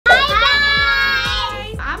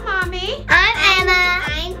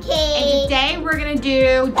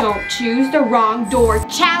do don't choose the wrong door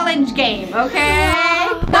challenge game, okay?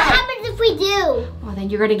 What happens if we do? Well, then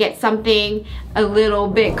you're gonna get something a little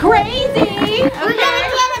bit crazy. Okay? We're gonna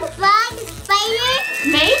get a bug, a spider?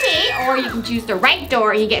 Maybe, or you can choose the right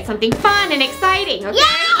door and you get something fun and exciting, okay?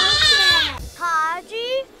 Yeah!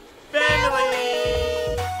 Kaji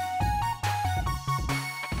Family!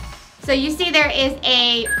 So you see there is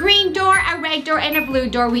a green door, a red door, and a blue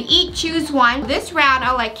door. We each choose one. This round,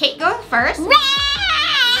 I'll let Kate go first. Red!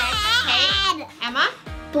 Kate, Emma?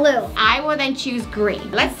 Blue. I will then choose green.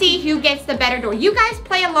 Let's see who gets the better door. You guys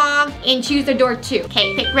play along and choose the door too.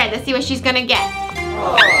 Okay, pick red. Let's see what she's gonna get.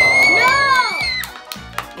 No!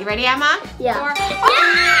 You ready, Emma? Yeah. Door.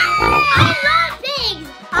 I love pigs!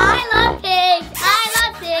 I love pigs! I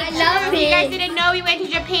love pigs! I love If you guys pigs! didn't know, we went to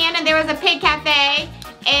Japan and there was a pig cafe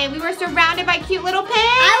and we were surrounded by cute little pigs.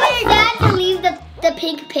 I was sad to leave the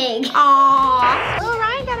pink pig. Aww. Oh,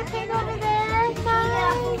 Ryan got a pig over there.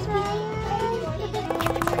 Nice, Ryan.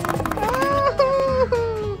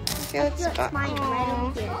 Look, mine right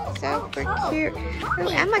over here. Super cute. Oh,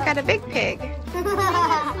 Emma got a big pig.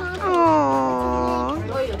 Aww.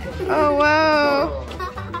 Oh, whoa.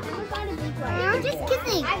 They were just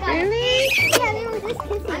kissing. Really? Yeah, they were just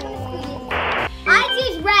kissing. I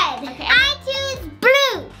choose red. Okay. I choose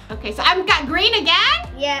blue. Okay, so I've got green again?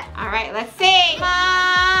 Yeah. All right, let's see. Come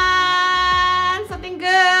on, something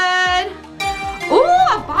good. Ooh,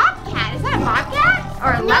 a bobcat. Is that a bobcat?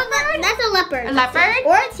 Or a leopard? That's a leopard. A leopard?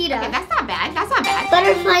 Or a cheetah. Okay, that's not bad. That's not bad.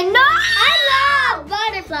 Butterfly. No! I love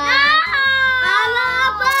butterflies. I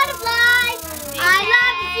love butterflies. I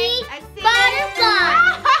love to see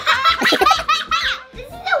butterflies. This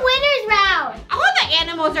is the winner's round. All the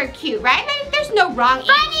animals are cute, right? There's no wrong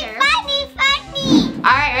answer. Funny.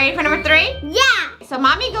 All right, ready for number 3? Yeah. So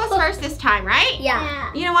mommy goes first this time, right?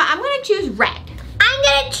 Yeah. You know what? I'm gonna choose red. I'm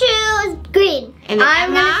gonna choose green. And then I'm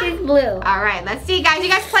Emma? gonna choose blue. All right, let's see, guys. You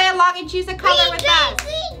guys play along and choose a color with us.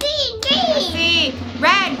 Green. Let's see.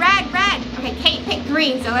 Red. Okay, Kate picked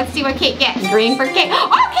green, so let's see what Kate gets. Green for Kate. Oh,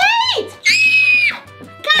 Kate!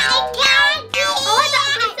 Oh,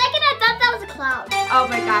 for a second I thought that was a cloud. Oh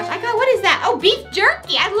my gosh, what is that? Oh, beef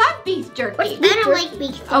jerky. I love beef jerky. I don't like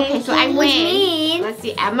beef jerky. Okay, so I win. Which means Let's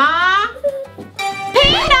see, Emma.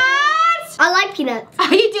 Peanuts! I like peanuts. Oh,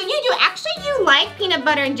 you do. Actually, you like peanut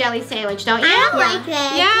butter and jelly sandwich, don't you? I like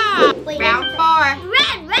it. Yeah. Wait, Round 4.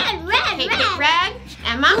 Red. Kate picked red.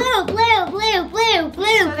 Emma? Blue.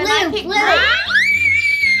 So then I picked green.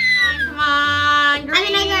 Come on,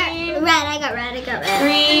 green. I got red.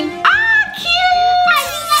 Green. Ah, cute!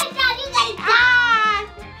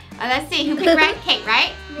 Let's see, who picked red? Kate,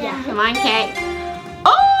 right? Yeah. Come on, Kate.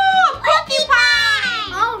 Oh, cookie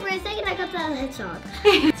pie! Oh, for a second I got that hedgehog.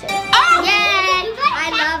 Oh! Yeah, I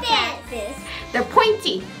love cactus. They're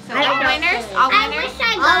pointy. So all winners? I wish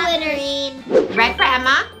I got green. Red for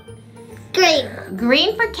Emma. Green.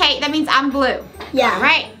 Green for Kate. That means I'm blue. Yeah. All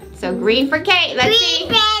right. So green for Kate. Let's see.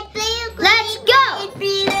 Red, blue, let's go.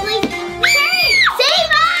 Save ice!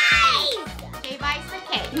 Save ice for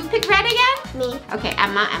Kate. Who picked red again? Me. Okay,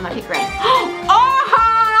 Emma picked red. Oh,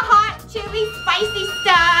 hot chili spicy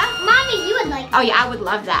stuff. Mommy, you would like. Oh yeah, I would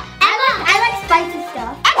love that. I like spicy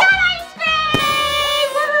stuff. I got ice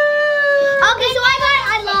cream! Woohoo! Okay, so I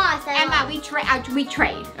lost. Emma, we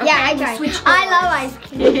trade. Okay? Yeah, I We tried. switch I doors. love ice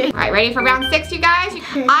cream. All right, ready for round 6, you guys?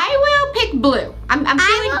 I will pick blue. I'm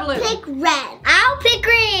feeling blue. Pick red. I'll pick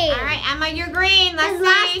green. All right, Emma, you're green. Let's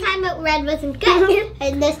Last see. time red wasn't good,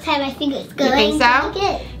 and this time I think it's good. think so?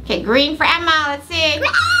 Good. Okay, green for Emma. Let's see. I know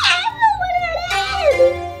what it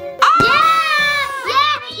is. Oh! Yeah.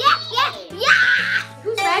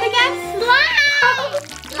 Who's red again? Slime.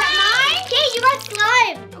 Slime? Okay, you got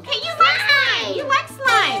slime. Okay, you like slime. You like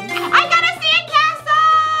slime. I got a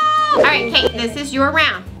sandcastle. All right, Kate, this is your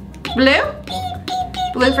round. Blue?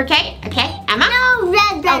 Blue for Kate. Okay, Emma? No,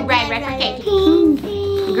 red for Kate.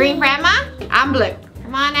 Green for Emma. I'm blue.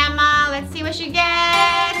 Come on, Emma. Let's see what she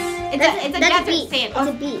gets. It's a That's a desert beach. sand. It's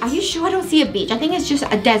a beach. Are you sure I don't see a beach? I think it's just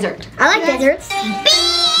a desert. I like deserts.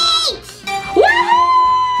 Beach! Woohoo!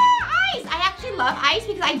 Ice! I actually love ice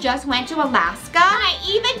because I just went to Alaska. I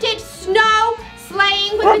even did snow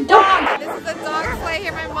sleighing with the dogs. This is a dog sleigh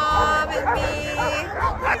here, my mom and me.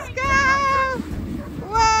 Let's go!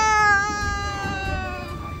 Whoa!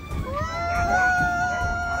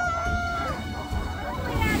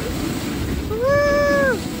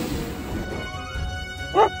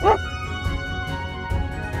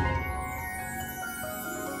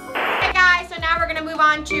 Okay, guys, so now we're gonna move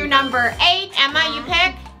on to number 8. Emma, you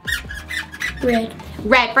pick? Red.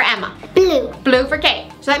 Red for Emma. Blue. Blue for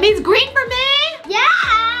Kate. So that means green for me? Yeah!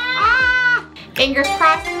 Ah! Fingers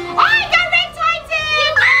crossed. Oh, I got red times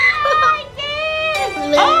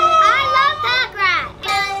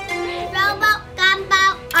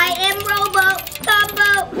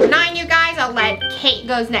Kate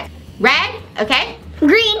goes next. Red, okay.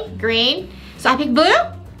 Green. Green. So I pick blue?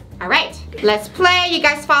 All right, let's play. You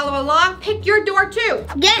guys follow along. Pick your door too.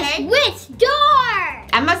 Guess which door?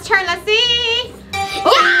 Emma's turn, let's see.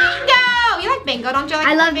 Oh, bingo! You like bingo, don't you? Like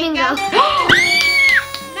I love bingo.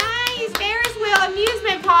 Nice, Ferris wheel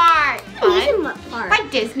amusement park. Amusement park.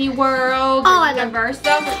 Like Disney World, Oh, I love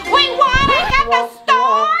Universal. Wait, what? I got the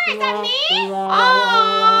star. Is that me?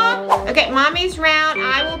 Oh. Okay, Mommy's round.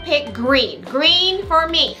 I will pick green. Green for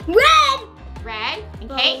me. Red. Red.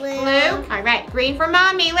 Okay, blue. All right, green for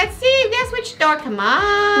Mommy. Let's see. Guess which door. Come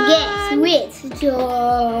on. Guess which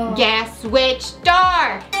door? Guess which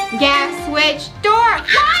door. Guess which door.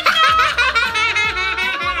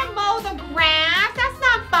 Mow the grass. That's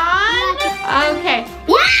not fun. Okay.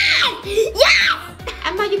 Yes! Yes!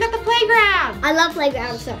 Emma, you got the playground. I love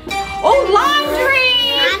playgrounds so. Oh, laundry!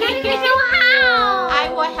 I don't even know how. I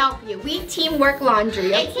will help you. We teamwork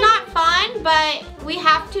laundry. It's not fun, but we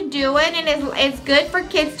have to do it, and it's good for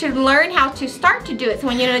kids to learn how to start to do it. So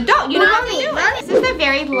when you're an adult, you know how to do it. This is the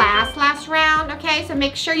very last round, okay? So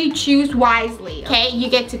make sure you choose wisely, okay? You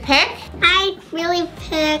get to pick. I really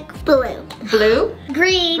pick blue. Blue.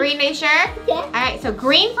 Green. Green, are you sure? Yeah. All right, so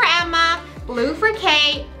green for Emma, blue for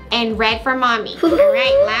Kate, and red for Mommy. All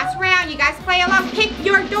right, last round. You guys play along. Pick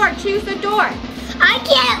your door. Choose the door. I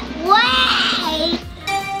can't wait.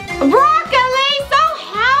 Broccoli, so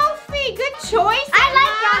healthy. Good choice. I Emma.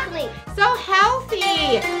 like broccoli. So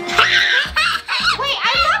healthy. Wait,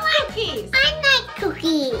 I love cookies. I like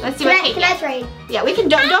cookies. Let's see what Kate Can I gets. trade? Yeah, we can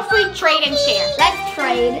don't we trade and share. Let's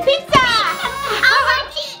trade. Pizza.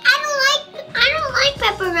 I don't like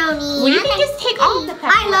pepperoni. Well, you can just take all the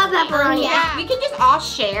pepperoni. I love pepperoni. Yeah, we can just all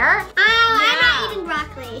share. I'm not eating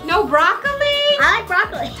broccoli. No broccoli? I like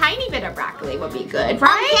broccoli. Tiny bit of broccoli would be good,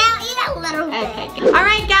 right? Okay, I'll eat a little bit. Okay, good. All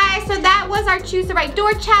right, guys, so that was our Choose the Right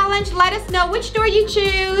Door challenge. Let us know which door you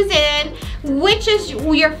choose and which is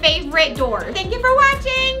your favorite door. Thank you for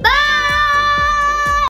watching. Bye.